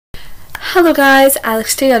Hello guys,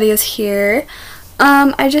 Alex Audios here.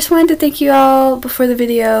 I just wanted to thank you all before the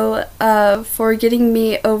video for getting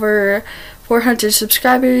me over 400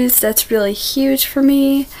 subscribers. That's really huge for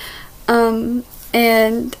me. And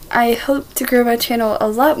I hope to grow my channel a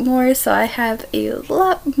lot more so I have a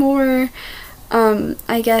lot more,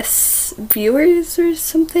 I guess, viewers or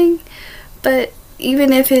something. But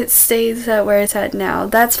even if it stays at where it's at now,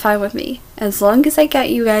 that's fine with me, as long as I got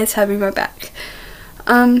you guys having my back.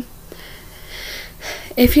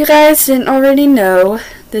 If you guys didn't already know,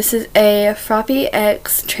 this is a Froppy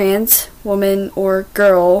X trans woman or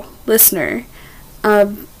girl listener.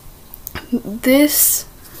 I'm just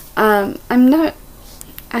gonna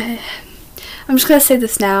say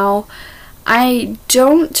this now. I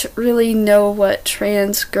don't really know what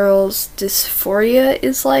trans girls' dysphoria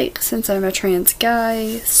is like, since I'm a trans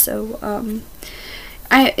guy, so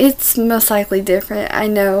it's most likely different, I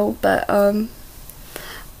know, but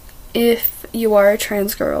if you are a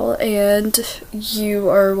trans girl and you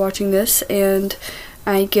are watching this and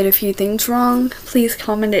I get a few things wrong, please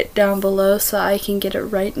comment it down below so I can get it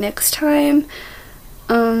right next time.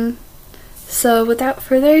 So without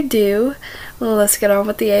further ado, let's get on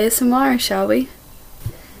with the ASMR, shall we?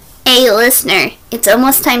 Hey listener, it's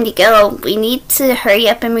almost time to go. We need to hurry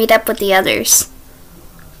up and meet up with the others.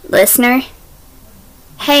 Listener?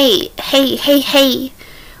 Hey.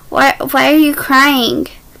 Why are you crying?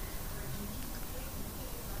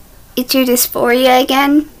 It's your dysphoria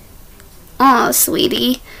again? Aw,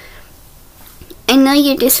 sweetie. I know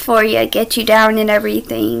your dysphoria gets you down and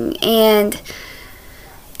everything, and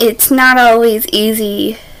it's not always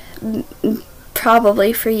easy,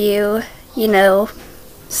 probably for you, you know,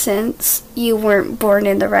 since you weren't born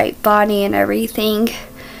in the right body and everything.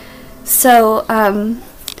 So,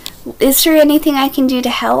 is there anything I can do to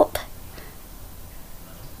help?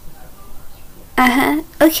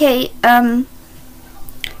 Okay,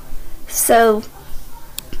 so,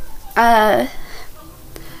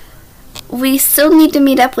 we still need to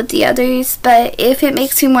meet up with the others, but if it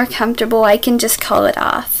makes you more comfortable, I can just call it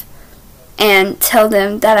off and tell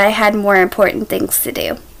them that I had more important things to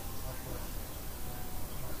do.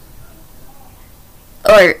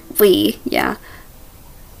 Or we, yeah.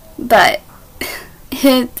 But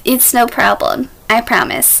it's no problem, I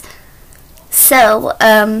promise. So,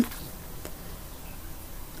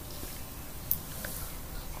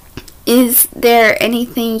 is there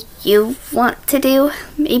anything you want to do?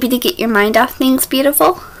 Maybe to get your mind off things,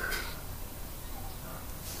 beautiful?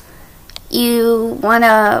 You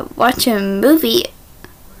wanna watch a movie?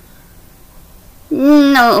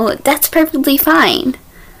 No, that's perfectly fine.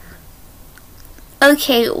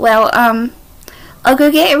 Okay, well, I'll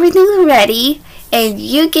go get everything ready, and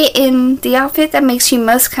you get in the outfit that makes you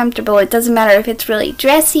most comfortable. It doesn't matter if it's really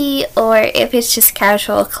dressy or if it's just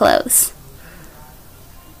casual clothes.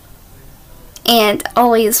 And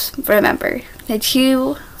always remember that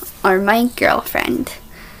you are my girlfriend.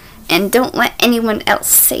 And don't let anyone else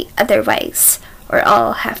say otherwise, or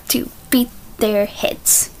I'll have to beat their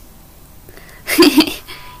heads.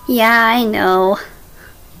 Yeah, I know.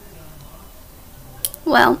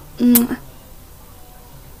 Well,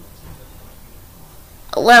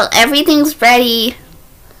 everything's ready.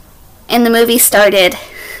 And the movie started.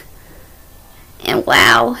 And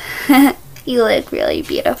wow, you look really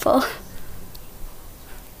beautiful.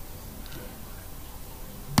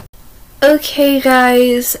 Okay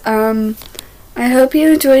guys, I hope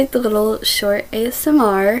you enjoyed the little short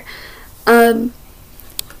ASMR.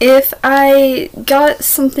 If I got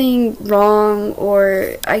something wrong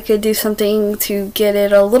or I could do something to get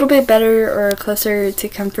it a little bit better or closer to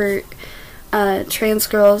comfort trans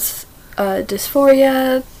girls'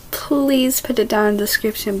 dysphoria, please put it down in the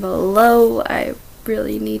description below. I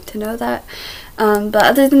really need to know that. But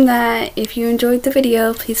other than that, if you enjoyed the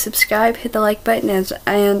video, please subscribe, hit the like button,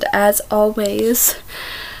 and as always,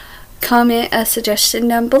 comment a suggestion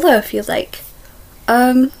down below if you'd like.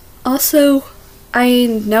 Also, I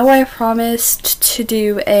know I promised to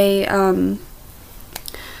do a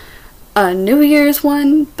New Year's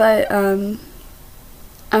one, but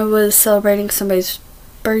I was celebrating somebody's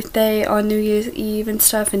birthday on New Year's Eve and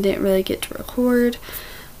stuff and didn't really get to record.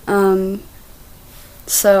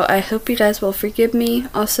 So I hope you guys will forgive me.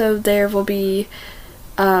 Also, there will be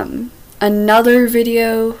another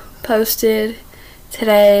video posted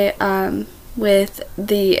today with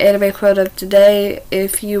the anime quote of today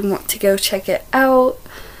if you want to go check it out.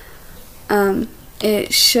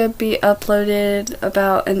 It should be uploaded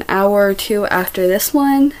about an hour or two after this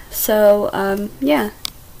one. So, yeah.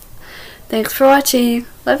 Thanks for watching.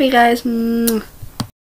 Love you guys.